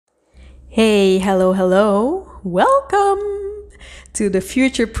Hey, hello, hello. Welcome to the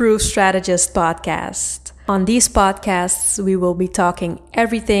Future Proof Strategist podcast. On these podcasts, we will be talking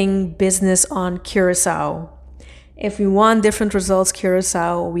everything business on Curacao. If we want different results,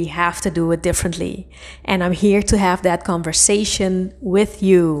 Curacao, we have to do it differently. And I'm here to have that conversation with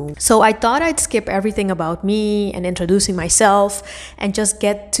you. So I thought I'd skip everything about me and introducing myself and just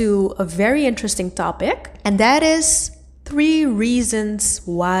get to a very interesting topic. And that is 3 reasons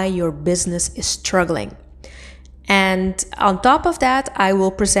why your business is struggling. And on top of that, I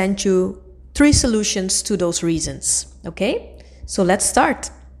will present you 3 solutions to those reasons. Okay? So let's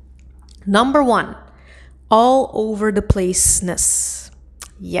start. Number 1, all over the placeness.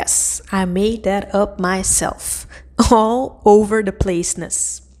 Yes, I made that up myself. All over the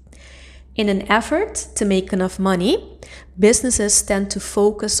placeness. In an effort to make enough money, businesses tend to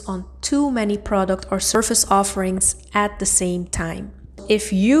focus on too many product or service offerings at the same time.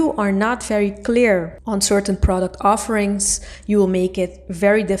 If you are not very clear on certain product offerings, you will make it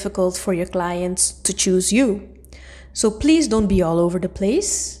very difficult for your clients to choose you. So please don't be all over the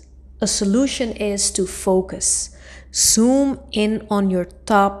place. A solution is to focus. Zoom in on your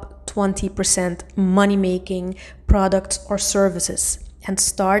top 20% money-making products or services and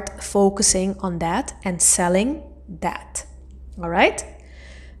start focusing on that and selling that. All right?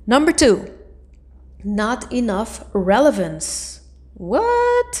 Number 2, not enough relevance.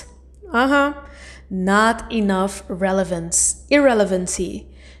 What? Not enough relevance. Irrelevancy.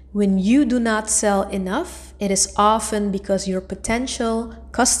 When you do not sell enough, it is often because your potential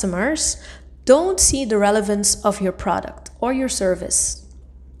customers don't see the relevance of your product or your service.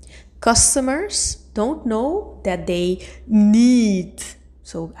 Customers don't know that they need,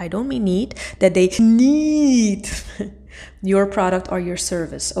 so I don't mean need, that they need your product or your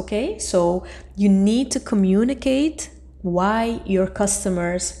service, okay? So you need to communicate why your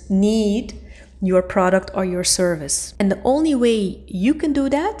customers need your product or your service. And the only way you can do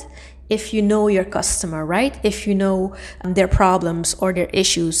that if you know your customer, right? If you know their problems or their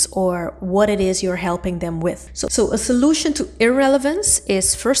issues or what it is you're helping them with. So a solution to irrelevance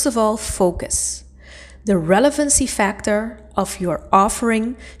is, first of all, focus. The relevancy factor of your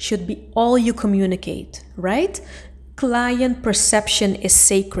offering should be all you communicate, right? Client perception is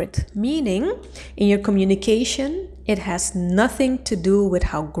sacred, meaning in your communication, it has nothing to do with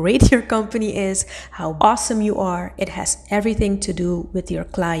how great your company is, how awesome you are. It has everything to do with your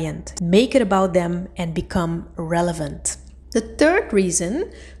client. Make it about them and become relevant. The third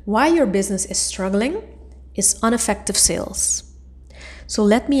reason why your business is struggling is ineffective sales. So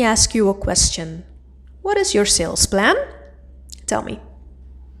let me ask you a question. What is your sales plan? Tell me.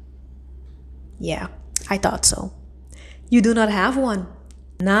 Yeah, I thought so. You do not have one.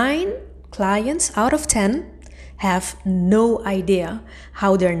 9 clients out of 10 have no idea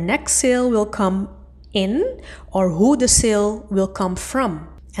how their next sale will come in or who the sale will come from.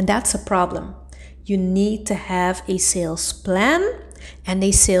 And that's a problem. You need to have a sales plan and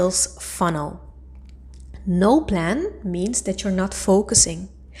a sales funnel. No plan means that you're not focusing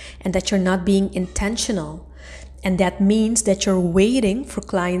and that you're not being intentional. And that means that you're waiting for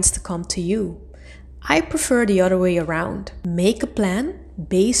clients to come to you. I prefer the other way around. Make a plan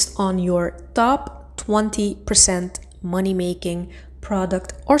based on your top 20% money-making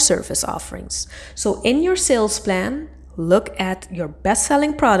product or service offerings. So in your sales plan, look at your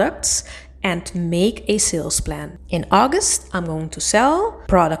best-selling products and make a sales plan. In August, I'm going to sell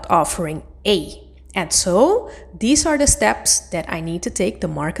product offering A. And so these are the steps that I need to take, the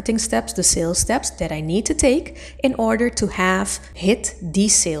marketing steps, the sales steps that I need to take in order to hit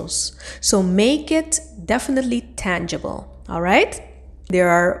these sales. So make it definitely tangible. All right? There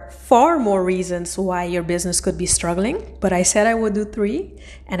are far more reasons why your business could be struggling, but I said I would do 3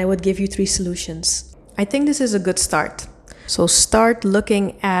 and I would give you 3 solutions. I think this is a good start. So start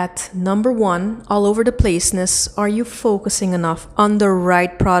looking at number 1, all over the placeness. Are you focusing enough on the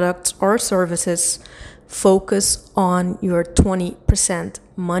right products or services? Focus on your 20%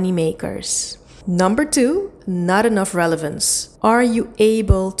 money makers. Number 2, not enough relevance. Are you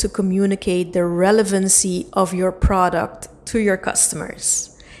able to communicate the relevancy of your product to your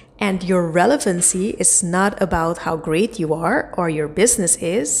customers? And your relevancy is not about how great you are or your business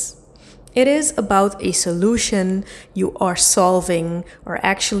is. It is about a solution you are solving or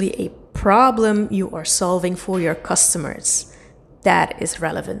actually a problem you are solving for your customers. That is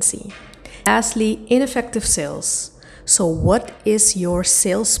relevancy. Lastly, ineffective sales. So what is your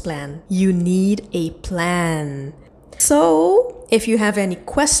sales plan? You need a plan. So if you have any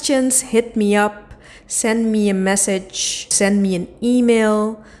questions, hit me up, send me a message, send me an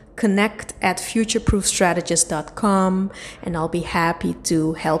email. connect@futureproofstrategist.com, and I'll be happy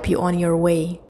to help you on your way.